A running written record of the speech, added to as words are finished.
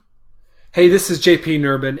Hey, this is JP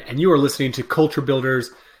Nurbin, and you are listening to Culture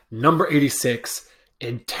Builders number 86,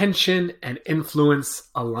 Intention and Influence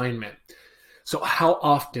Alignment. So how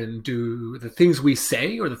often do the things we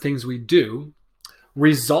say or the things we do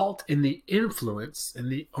result in the influence and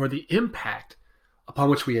the impact upon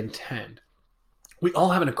which we intend? We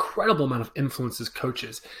all have an incredible amount of influence as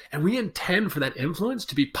coaches, and we intend for that influence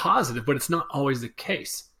to be positive, but it's not always the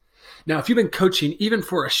case. Now, if you've been coaching even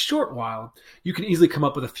for a short while, you can easily come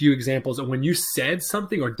up with a few examples of when you said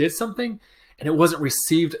something or did something and it wasn't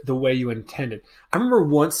received the way you intended. I remember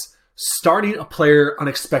once starting a player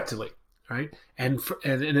unexpectedly, right? And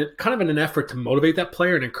kind of in an effort to motivate that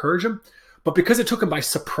player and encourage him. But because it took him by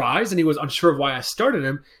surprise and he was unsure of why I started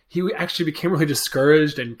him, he actually became really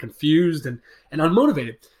discouraged and confused and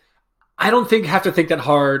unmotivated. I don't have to think that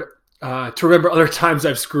hard to remember other times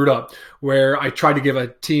I've screwed up where I tried to give a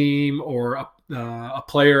team or a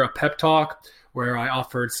player a pep talk where I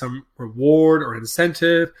offered some reward or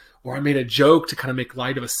incentive, or I made a joke to kind of make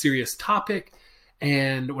light of a serious topic.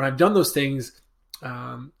 And when I've done those things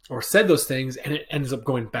or said those things and it ends up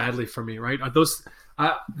going badly for me, right?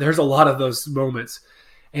 There's a lot of those moments.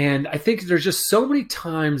 And I think there's just so many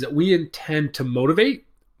times that we intend to motivate,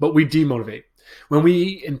 but we demotivate. When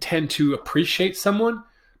we intend to appreciate someone,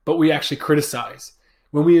 but we actually criticize.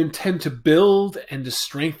 When we intend to build and to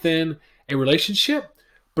strengthen a relationship,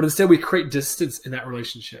 but instead we create distance in that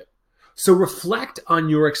relationship. So reflect on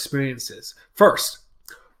your experiences. First,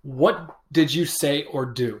 what did you say or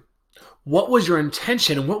do? What was your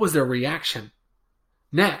intention and what was their reaction?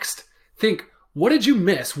 Next, think, what did you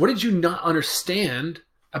miss? What did you not understand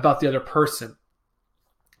about the other person?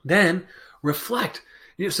 Then reflect.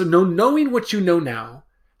 So knowing what you know now,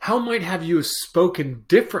 how might have you spoken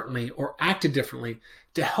differently or acted differently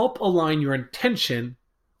to help align your intention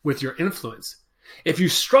with your influence? If you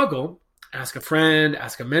struggle, ask a friend,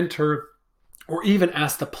 ask a mentor, or even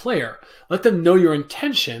ask the player. Let them know your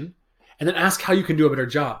intention and then ask how you can do a better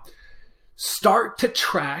job. Start to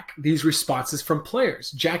track these responses from players.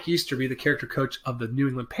 Jack Easterby, the character coach of the New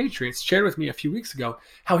England Patriots, shared with me a few weeks ago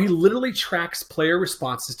how he literally tracks player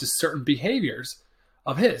responses to certain behaviors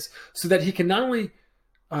of his so that he can not only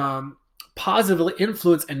positively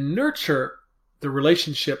influence and nurture the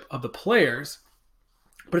relationship of the players,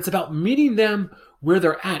 but it's about meeting them where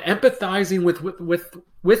they're at, empathizing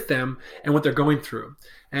with them and what they're going through.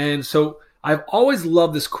 And so I've always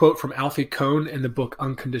loved this quote from Alfie Kohn in the book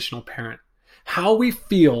Unconditional Parent. How we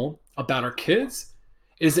feel about our kids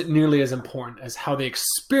isn't nearly as important as how they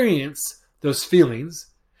experience those feelings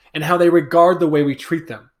and how they regard the way we treat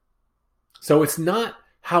them. So it's not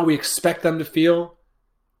how we expect them to feel,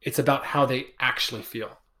 it's about how they actually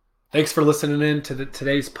feel. Thanks for listening in to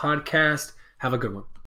today's podcast. Have a good one.